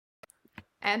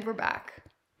And we're back.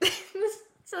 This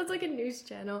sounds like a news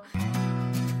channel.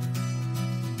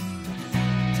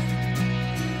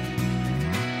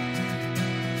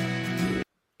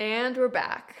 And we're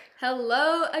back.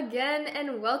 Hello again,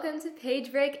 and welcome to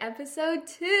Page Break episode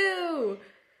 2.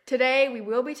 Today we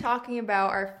will be talking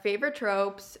about our favorite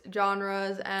tropes,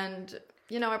 genres, and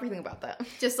everything about that.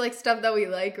 Just like stuff that we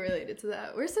like related to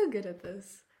that. We're so good at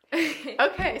this.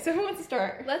 Okay, so who wants to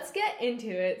start? Let's get into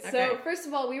it. Okay. So first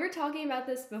of all, we were talking about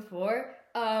this before,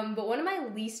 but one of my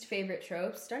least favorite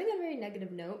tropes, starting on a very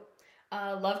negative note,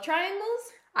 love triangles.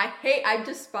 I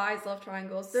despise love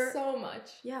triangles. They're so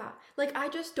much. Yeah, like I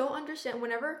just don't understand.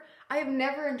 I have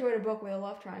never enjoyed a book with a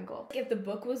love triangle. If the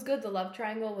book was good, the love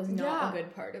triangle was not a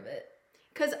good part of it.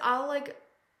 Cause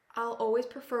I'll always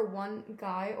prefer one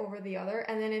guy over the other,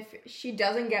 and then if she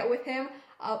doesn't get with him,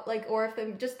 or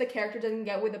if just the character doesn't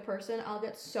get with the person, I'll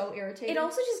get so irritated. It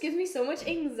also just gives me so much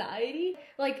anxiety.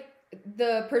 Like,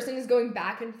 the person is going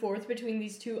back and forth between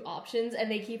these two options,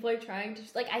 and they keep trying to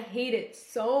I hate it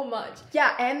so much.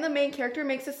 Yeah, and the main character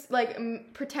makes us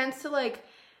pretends to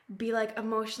be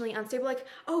emotionally unstable.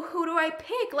 Oh, who do I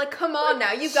pick? Come on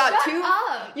now, you've got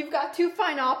two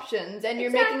fine options, and you're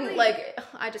making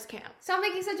I just can't. Stop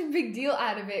making such a big deal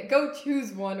out of it. Go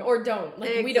choose one or don't.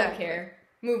 Exactly. We don't care.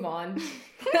 Move on.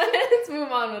 Let's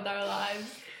move on with our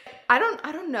lives. I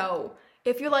don't know.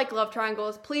 If you like love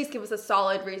triangles, please give us a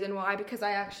solid reason why, because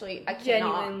I cannot.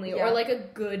 Genuinely, yeah. or a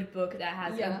good book that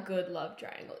has a good love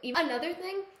triangle. Another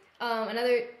thing,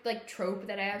 another trope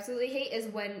that I absolutely hate is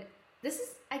when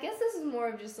I guess this is more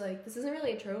of just this isn't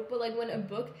really a trope, but when a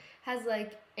book has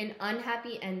an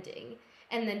unhappy ending,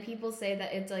 and then people say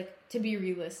that it's to be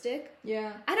realistic.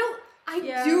 Yeah.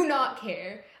 I do not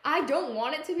care. I don't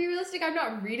want it to be realistic. I'm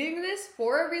not reading this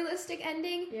for a realistic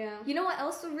ending. Yeah. You know what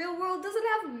else the real world doesn't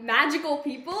have? Magical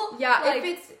people. Yeah, if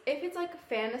it's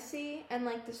fantasy and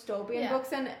dystopian books,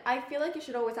 then I feel you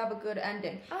should always have a good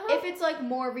ending. Uh-huh. If it's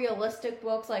more realistic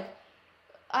books,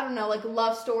 I don't know,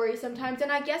 love stories sometimes, then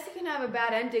I guess it can have a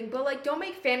bad ending, but don't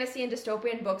make fantasy and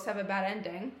dystopian books have a bad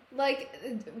ending.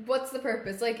 What's the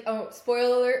purpose?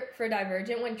 Spoiler alert for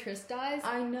Divergent, when Tris dies.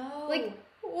 I know.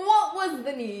 What was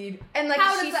the need? And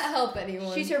how does that help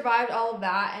anyone? She survived all of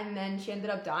that, and then she ended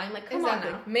up dying. Come on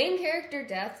now. Main character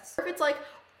deaths. If it's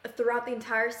throughout the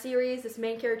entire series, this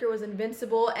main character was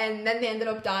invincible, and then they ended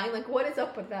up dying. What is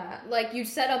up with that? You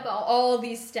set up all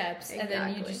these steps, exactly.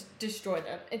 and then you just destroy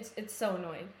them. It's so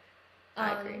annoying.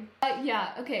 I agree.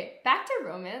 Yeah, okay, back to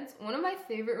romance. One of my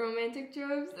favorite romantic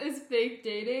tropes is fake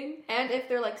dating. And if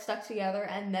they're stuck together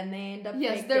and then they end up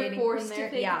they're forced to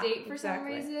fake date for some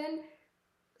reason.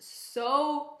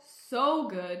 So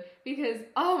good, because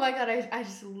oh my god, I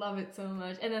just love it so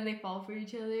much. And then they fall for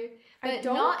each other, but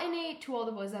not in a To All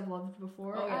the Boys I've Loved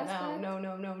Before aspect.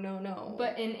 No.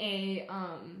 But in a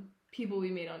people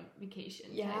we made on vacation.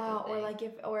 Yeah, type of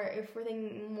thing. or if we're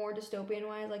thinking more dystopian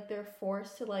wise, they're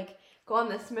forced to go on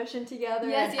this mission together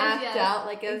and act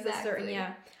out as a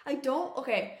certain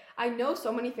I know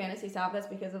so many fantasies have this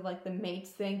because of the mates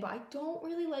thing, but I don't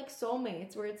really like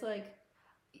soulmates where it's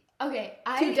okay,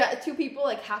 two people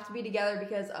have to be together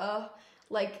because I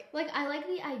like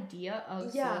the idea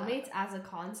of soulmates as a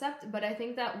concept, but I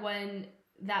think that when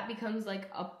that becomes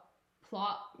a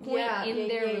plot point in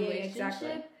their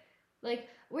relationship,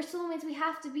 we're soulmates, we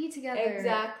have to be together.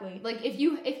 Exactly. If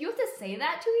you have to say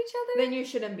that to each other, then you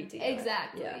shouldn't be together.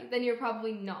 Exactly. Yeah. Then you're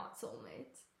probably not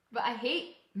soulmates. But I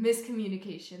hate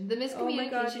miscommunication. The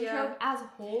miscommunication trope as a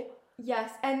whole.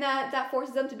 Yes, and that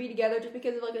forces them to be together just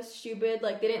because of a stupid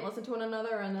they didn't listen to one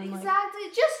another, and then exactly,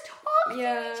 just talk to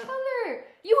each other.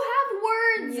 You have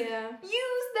words. Yeah.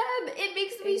 Use them. It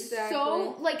makes me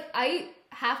so I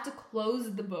have to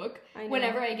close the book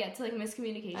whenever I get to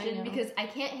miscommunication, because I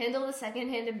can't handle the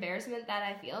secondhand embarrassment that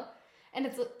I feel, and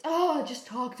it's just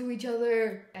talk to each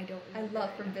other. I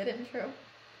love forbidden trope.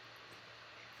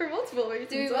 For multiple reasons.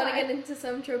 Do we want to get into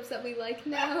some tropes that we like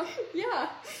now? Yeah,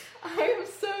 I am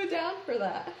so down for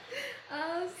that.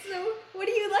 So what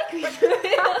do you like?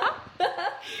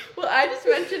 Well, I just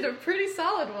mentioned a pretty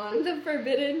solid one. The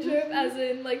forbidden trope, as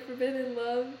in forbidden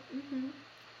love. Mm-hmm.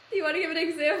 Do you want to give an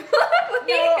example?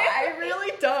 No, I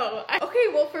really don't. Okay,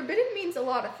 well, forbidden means a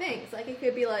lot of things. It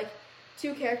could be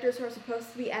two characters who are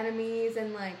supposed to be enemies,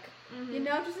 and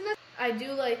just in I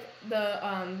do like the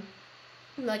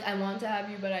I want to have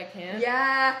you but I can't.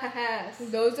 Yes.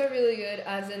 Those are really good,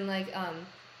 as in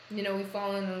we've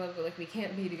fallen in love but we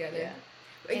can't be together. Yeah.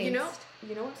 But you know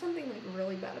what's something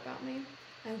really bad about me?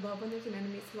 I love when there's an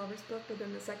enemies to lovers book, but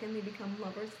then the second they become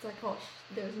lovers, it's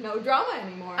there's no drama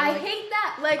anymore. I hate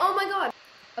that. Oh my god.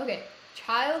 Okay,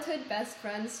 childhood best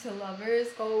friends to lovers.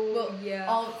 Oh, well, yeah.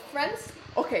 All friends.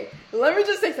 Okay, let me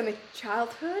just say something.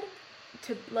 Childhood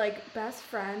to like best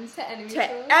friends to enemies, and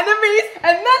then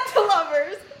to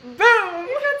lovers. Boom! You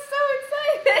got so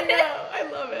excited. No, I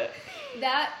love it.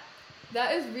 That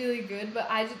is really good, but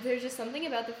there's just something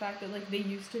about the fact that like they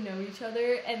used to know each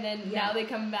other and then now they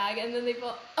come back and then they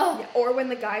fall. Oh, yeah. Or when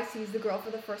the guy sees the girl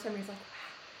for the first time, he's like,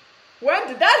 "When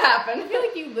did that happen?" I feel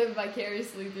like you live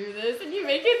vicariously through this and you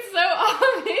make it so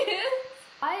obvious.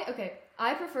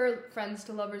 I prefer friends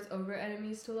to lovers over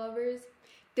enemies to lovers.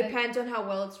 Depends on how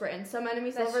well it's written. Some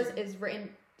enemies to lovers is written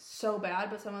so bad,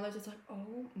 but some others it's like,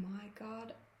 oh my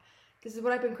god, this is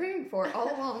what I've been craving for all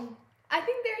along. I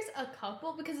think there's a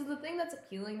couple, because the thing that's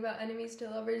appealing about enemies to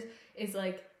lovers is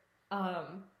like,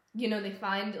 you know, they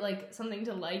find like something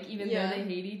to like even though they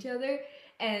hate each other,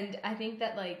 and I think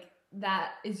that like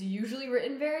that is usually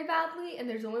written very badly, and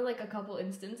there's only like a couple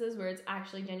instances where it's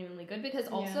actually genuinely good, because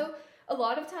also a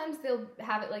lot of times they'll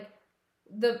have it like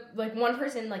one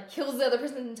person like kills the other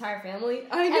person's entire family,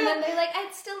 and then they're like, I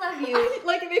still love you.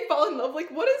 Like they fall in love.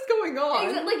 Like, what is going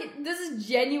on? Like, this is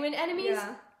genuine enemies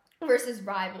versus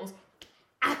rivals.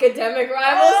 Academic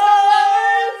rivals to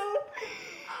lovers.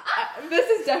 This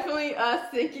is definitely us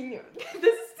thinking.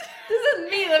 This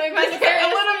is me living my a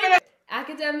little bit.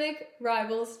 Academic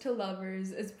rivals to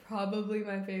lovers is probably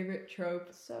my favorite trope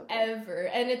ever,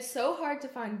 and it's so hard to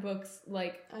find books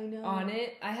like on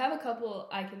it. I have a couple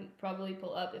I can probably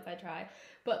pull up if I try,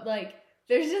 but like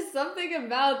there's just something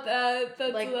about that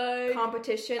that's like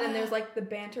competition, and there's like the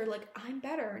banter, like I'm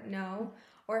better, no,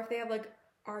 or if they have like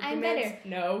arguments, I'm better,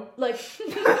 no, like,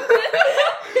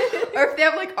 or if they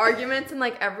have like arguments and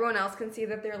like everyone else can see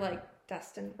that they're like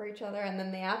destined for each other, and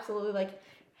then they absolutely like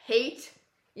hate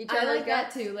each other. I like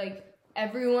that too, like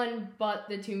everyone but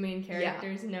the two main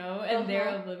characters know, and they're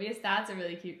oblivious. That's a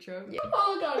really cute trope. Yeah.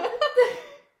 Oh god.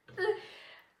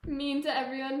 Mean to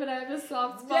everyone, but I have a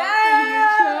soft spot for you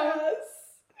trope.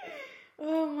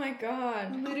 Oh my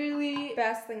god. Literally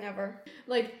best thing ever.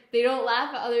 Like, they don't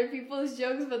laugh at other people's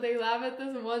jokes, but they laugh at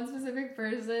this one specific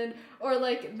person. Or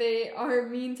like they are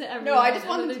mean to everyone. No, I just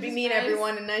want them to be mean to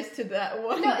everyone and nice to that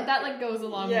one. No, that like goes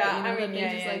along with it. I mean,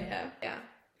 yeah.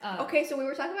 Okay, so we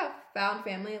were talking about found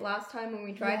family last time when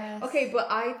we tried. Yes. Okay, but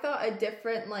I thought a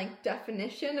different like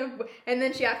definition of, and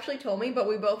then she actually told me, but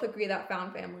we both agree that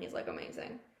found family is like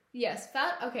amazing. Yes,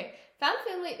 found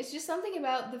family is just something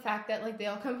about the fact that like they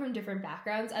all come from different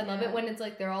backgrounds. I love it when it's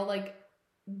like they're all like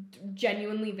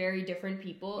genuinely very different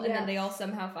people, and then they all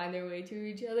somehow find their way to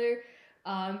each other.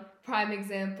 Prime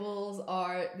examples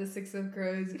are the Six of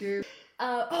Crows group.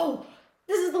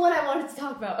 This is the one I wanted to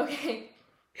talk about. Okay.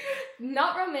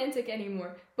 Not romantic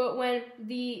anymore, but when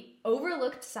the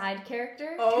overlooked side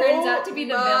character turns out to be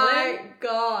the villain. Oh my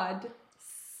god.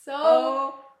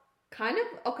 So kind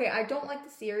of, okay, I don't like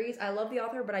the series. I love the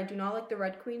author, but I do not like the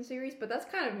Red Queen series, but that's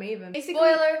kind of Maven. Basically,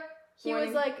 spoiler! He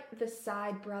was like the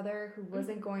side brother who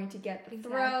wasn't going to get the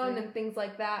throne and things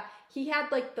like that. He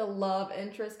had like the love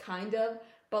interest kind of,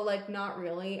 but like not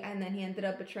really, and then he ended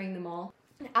up betraying them all.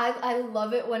 I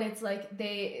love it when it's like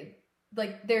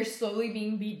they're slowly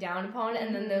being beat down upon,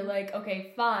 and then they're like,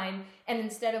 okay, fine, and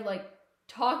instead of like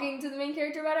talking to the main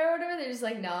character about it or whatever, they're just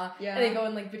like, nah, and they go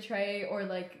and like betray or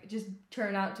like just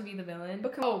turn out to be the villain.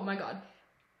 Oh my god,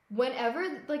 whenever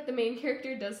like the main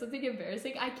character does something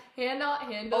embarrassing, I cannot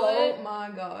handle it. Oh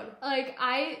my god. Like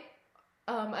I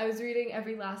was reading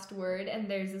Every Last Word,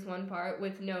 and there's this one part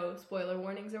with no spoiler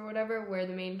warnings or whatever where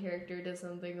the main character does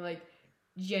something like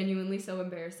genuinely so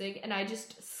embarrassing, and I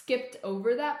just skipped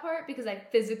over that part because I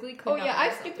physically could not.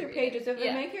 I skipped through pages. If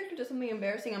the main character does something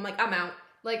embarrassing, I'm like, I'm out.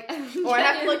 Like, or I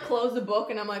have to like close the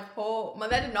book, and I'm like, oh,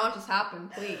 that did not just happen,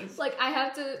 please. Like, I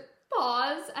have to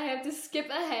pause, I have to skip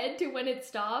ahead to when it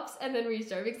stops, and then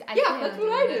restart, because I can't that's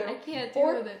what I do. I can't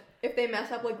deal with it. If they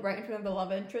mess up like right in front of the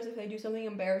love interest, if they do something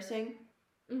embarrassing,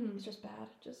 it's just bad.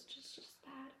 Just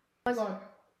bad. Oh my god.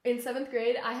 In 7th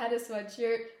grade, I had a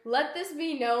sweatshirt. Let this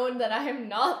be known that I am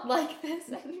not like this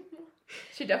anymore.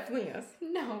 She definitely is.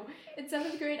 No. In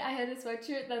 7th grade, I had a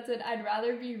sweatshirt that said, I'd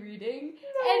rather be reading.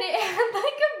 No. And it had like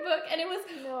a book, and it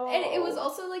was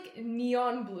also like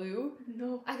neon blue.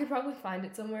 No. I could probably find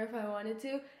it somewhere if I wanted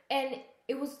to. And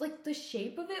it was like, the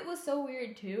shape of it was so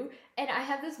weird too. And I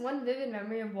have this one vivid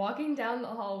memory of walking down the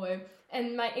hallway,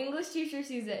 and my English teacher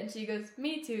sees it, and she goes,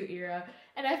 me too, Ira.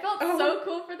 And I felt so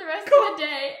cool for the rest of the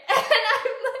day. And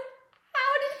I'm like,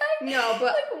 how did I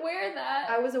like wear that?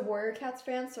 I was a Warrior Cats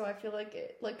fan, so I feel like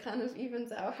it like kind of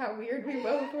evens out how weird we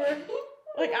both were.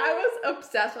 Like, I was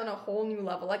obsessed on a whole new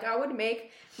level. Like, I would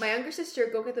make my younger sister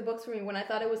go get the books for me when I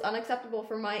thought it was unacceptable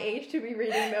for my age to be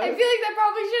reading those. I feel like that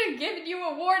probably should have given you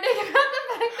a warning about the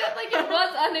fact that, like, it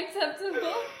was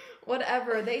unacceptable.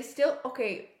 Whatever. They still...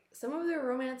 Okay, some of their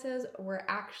romances were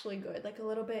actually good. Like, a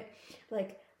little bit,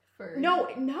 like... No!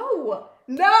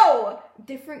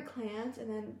 Different clans and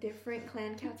then different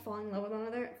clan cats falling in love with one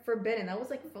another. Forbidden. That was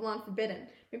like full on forbidden.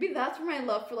 Maybe that's where my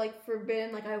love for like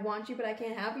forbidden, like I want you but I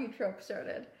can't have you trope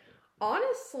started.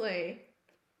 Honestly.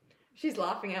 She's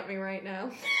laughing at me right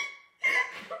now.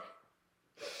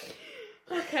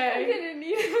 Okay. I'm gonna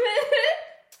need a minute.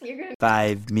 You're gonna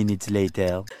 5 minutes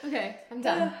later. Okay, I'm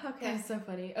done. Okay. That's so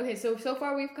funny. Okay, so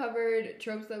far we've covered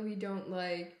tropes that we don't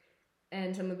like.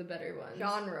 And some of the better ones.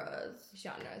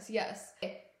 Genres, yes.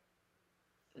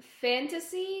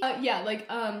 Fantasy?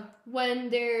 When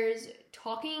there's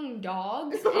talking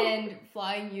dogs and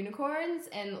flying unicorns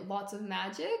and lots of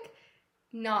magic,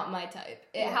 not my type.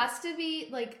 It has to be,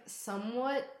 like,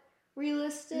 somewhat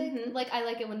realistic. Mm-hmm. Like, I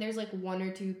like it when there's, like, one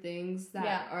or two things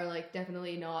that are, like,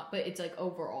 definitely not, but it's, like,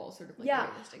 overall sort of, like,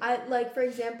 realistic. I like, for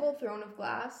example, Throne of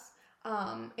Glass.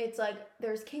 It's, like,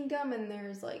 there's kingdom and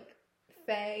there's, like,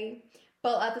 fae,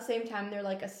 but at the same time they're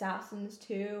like assassins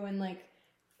too and like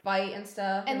fight and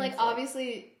stuff and like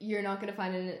obviously you're not gonna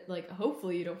find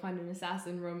hopefully you don't find an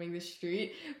assassin roaming the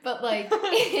street, but like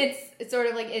it's sort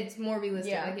of like it's more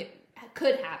realistic. Like it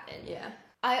could happen.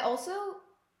 I also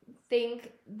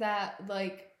think that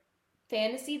like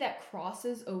fantasy that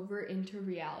crosses over into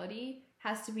reality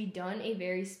has to be done a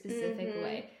very specific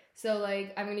way. So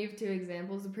like I'm gonna give 2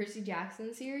 examples. The Percy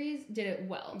Jackson series did it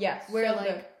well. Yes. Where so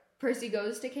like Percy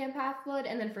goes to Camp Half-Blood,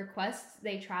 and then for quests,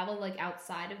 they travel, like,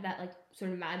 outside of that, like, sort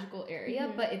of magical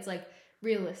area, but it's, like,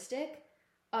 realistic,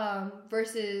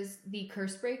 versus the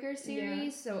Cursebreaker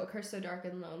series, so A Curse So Dark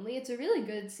and Lonely. It's a really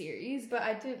good series. But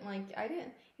it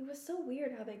was so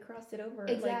weird how they crossed it over,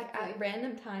 like, at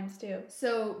random times, too.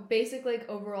 So, basic, like,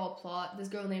 overall plot, this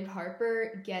girl named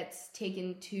Harper gets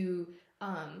taken to,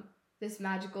 this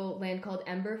magical land called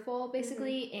Emberfall,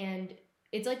 basically, and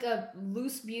it's like a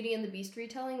loose Beauty and the Beast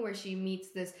retelling where she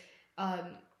meets this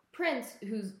prince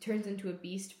who turns into a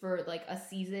beast for like a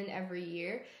season every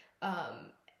year.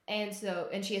 And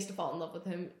she has to fall in love with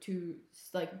him to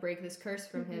like break this curse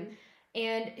from him.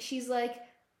 And she's like,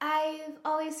 I've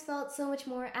always felt so much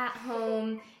more at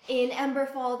home in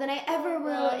Emberfall than I ever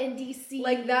will in DC.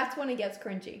 Like that's when it gets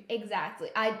cringy. Exactly.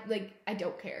 I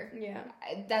don't care. Yeah.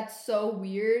 That's so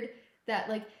weird that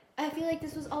like I feel like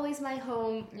this was always my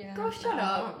home. Yeah. Girl, shut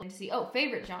up. Fantasy. Oh,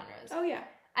 favorite genres. Oh, yeah.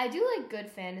 I do like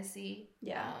good fantasy.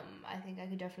 Yeah. I think I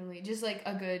could definitely... Just, like,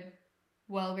 a good,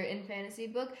 well-written fantasy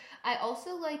book. I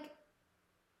also like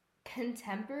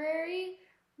contemporary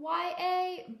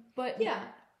YA, but... Yeah.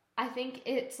 I think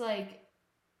it's, like...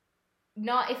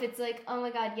 Not if it's, like, oh, my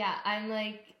God, yeah, I'm,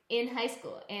 like... in high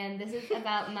school, and this is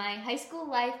about my high school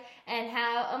life and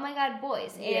how, oh my God,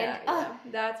 boys. And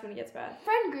that's when it gets bad.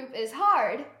 Friend group is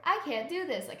hard. I can't do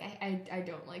this. Like, I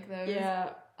don't like those.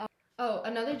 Yeah.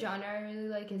 Another genre I really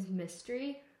like is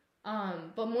mystery.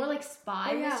 But more like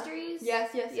spy mysteries.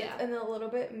 Yes. And a little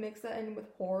bit mix that in with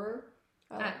horror.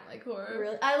 I don't like horror.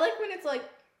 Really? I like when it's like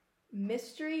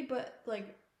mystery, but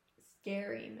like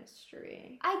scary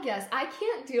mystery. I guess. I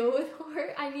can't deal with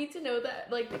horror. I need to know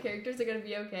that, like, the characters are gonna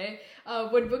be okay.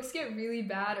 When books get really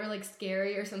bad or, like,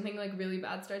 scary or something, like, really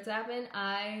bad starts to happen,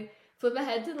 I flip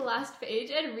ahead to the last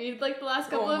page and read, like, the last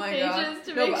couple of pages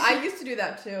to make sure. I used to do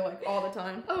that, too, like, all the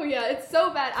time. Oh, yeah, it's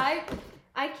so bad.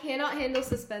 I cannot handle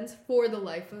suspense for the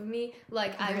life of me.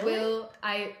 Like,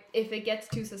 if it gets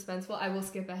too suspenseful, I will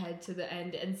skip ahead to the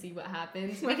end and see what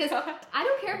happens. Because I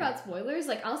don't care about spoilers.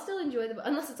 Like, I'll still enjoy the book,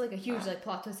 unless it's, like, a huge, like,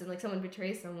 plot twist and, like, someone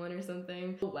betrays someone or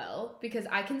something. Well, because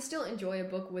I can still enjoy a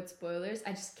book with spoilers.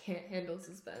 I just can't handle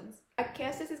suspense. I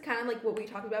guess this is kind of, like, what we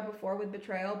talked about before with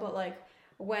betrayal, but, like,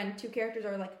 when 2 characters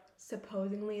are, like,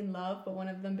 supposedly in love, but one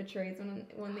of them betrays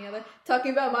one the other.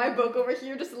 Talking about my book over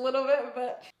here just a little bit,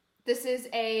 but... This is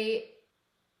a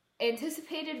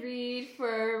anticipated read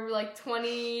for like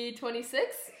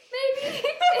 2026, maybe?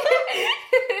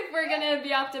 If we're gonna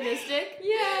be optimistic.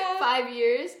 Yeah. 5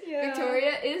 years. Yeah.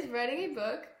 Victoria is writing a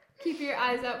book. Keep your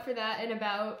eyes out for that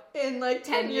in like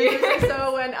 10 years or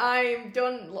so when I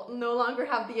no longer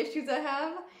have the issues I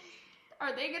have.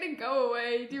 Are they gonna go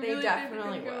away? Do you really think they're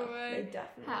gonna go away? They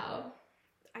definitely How? will.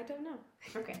 I don't know.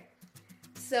 Okay.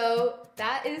 So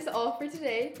that is all for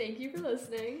today. Thank you for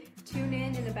listening. Tune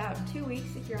in about 2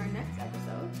 weeks to hear our next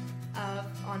episode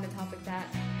on a topic that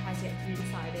has yet to be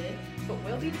decided, but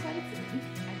will be decided soon.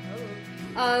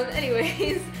 I hope.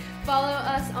 Anyways, Follow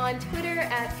us on Twitter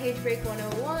at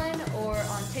PageBreak101 or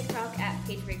on TikTok at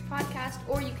PageBreakPodcast,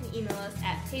 or you can email us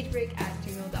at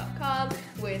pagebreak@gmail.com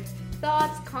with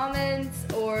thoughts, comments,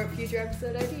 or future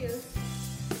episode ideas.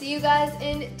 See you guys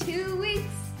in 2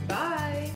 weeks. Bye.